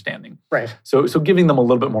broader understanding. Right. So giving them a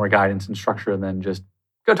little bit more guidance and structure than just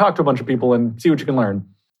go talk to a bunch of people and see what you can learn.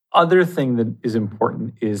 Other thing that is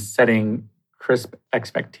important is setting crisp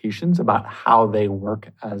expectations about how they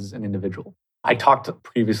work as an individual. I talked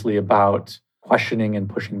previously about questioning and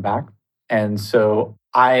pushing back. And so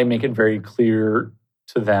I make it very clear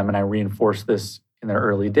to them, and I reinforce this in their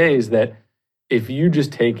early days, that if you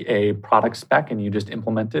just take a product spec and you just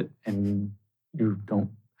implement it and you don't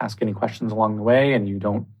ask any questions along the way and you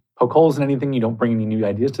don't poke holes in anything, you don't bring any new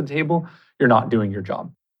ideas to the table, you're not doing your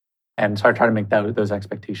job. And so I try to make those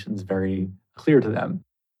expectations very clear to them.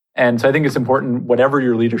 And so I think it's important, whatever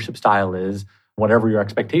your leadership style is, whatever your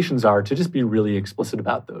expectations are, to just be really explicit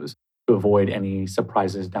about those to avoid any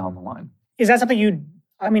surprises down the line. Is that something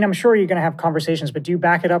I'm sure you're going to have conversations, but do you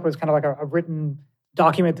back it up with kind of like a written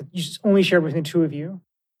document that you just only share between the two of you?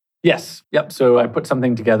 Yes. Yep. So I put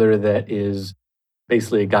something together that is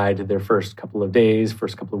basically a guide to their first couple of days,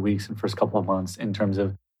 first couple of weeks, and first couple of months in terms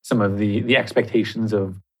of some of the expectations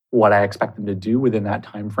of what I expect them to do within that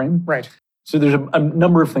time frame. Right. So there's a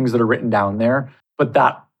number of things that are written down there, but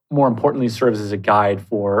that more importantly serves as a guide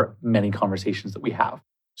for many conversations that we have.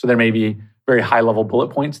 So there may be very high-level bullet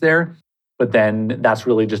points there, but then that's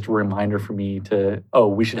really just a reminder for me to,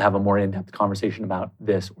 we should have a more in-depth conversation about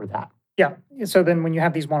this or that. Yeah. So then when you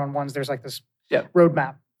have these one-on-ones, there's like this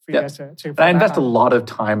roadmap for you guys to I invest a lot of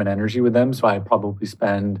time and energy with them, so I probably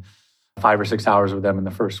spend 5 or 6 hours with them in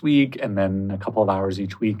the first week, and then a couple of hours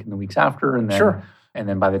each week in the weeks after. And then, and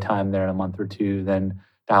then by the time they're in a month or two, then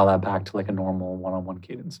dial that back to like a normal one-on-one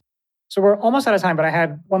cadence. So we're almost out of time, but I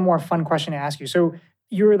had one more fun question to ask you. So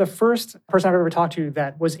you're the first person I've ever talked to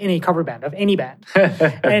that was in a cover band of any band.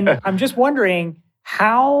 And I'm just wondering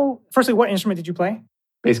firstly, what instrument did you play?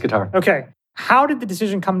 Bass guitar. Okay. How did the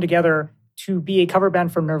decision come together to be a cover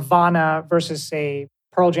band from Nirvana versus, say,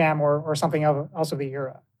 Pearl Jam or something else of the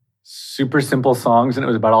era? Super simple songs, and it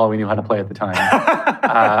was about all we knew how to play at the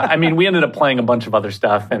time. We ended up playing a bunch of other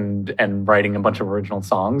stuff and writing a bunch of original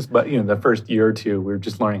songs, but the first year or two, we were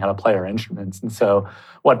just learning how to play our instruments. And so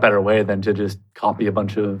what better way than to just copy a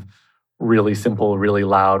bunch of really simple, really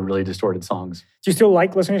loud, really distorted songs. Do you still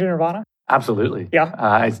like listening to Nirvana? Absolutely. Yeah.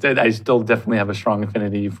 I still definitely have a strong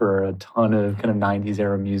affinity for a ton of kind of 90s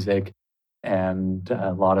era music and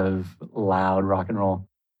a lot of loud rock and roll.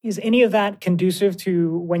 Is any of that conducive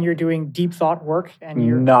to when you're doing deep thought work? And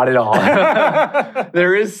you're Not at all.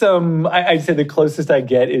 There is some, I'd say the closest I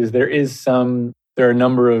get is there are a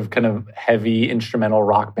number of kind of heavy instrumental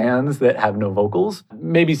rock bands that have no vocals.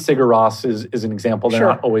 Maybe Sigur Rós is an example. They're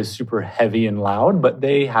not always super heavy and loud, but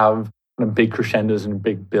they have kind of big crescendos and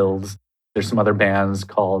big builds. There's some other bands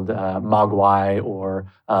called Mogwai or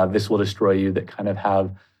This Will Destroy You that kind of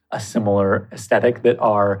have a similar aesthetic that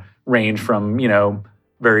range from,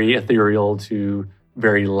 very ethereal to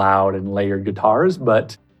very loud and layered guitars,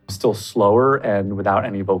 but still slower and without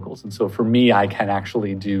any vocals. And so for me, I can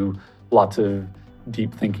actually do lots of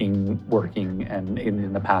deep thinking, working, and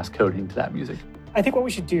in the past coding to that music. I think what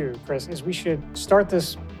we should do, Chris, is we should start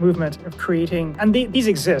this movement of creating, and these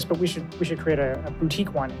exist, but we should create a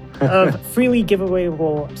boutique one of freely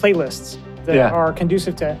giveawayable playlists that are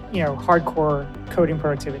conducive to hardcore coding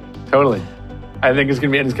productivity. Totally. I think it's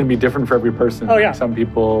gonna be different for every person. Oh yeah. Some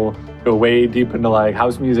people go way deep into like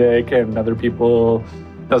house music, and other people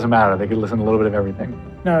doesn't matter. They can listen to a little bit of everything.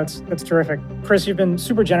 No, that's terrific. Chris, you've been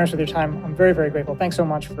super generous with your time. I'm very, very grateful. Thanks so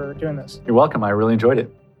much for doing this. You're welcome. I really enjoyed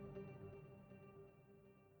it.